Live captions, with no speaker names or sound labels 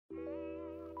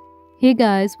Hey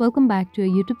guys, welcome back to our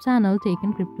YouTube channel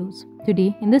Taken Cryptos.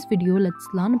 Today in this video, let's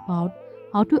learn about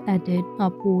how to edit a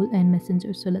poll in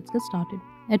Messenger. So let's get started.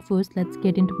 At first, let's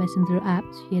get into Messenger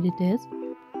apps. Here it is.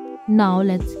 Now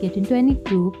let's get into any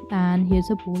group, and here's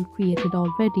a poll created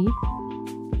already.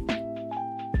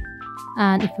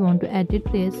 And if you want to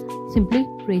edit this, simply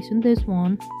press on this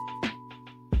one.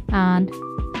 And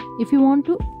if you want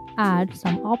to add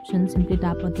some options, simply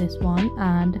tap on this one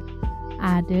and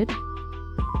add it.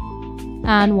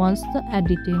 And once the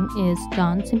editing is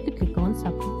done, simply click on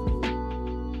submit.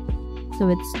 So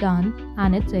it's done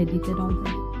and it's edited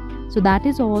already. So that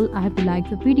is all. I hope you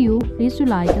liked the video. Please do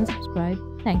like and subscribe.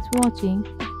 Thanks for watching.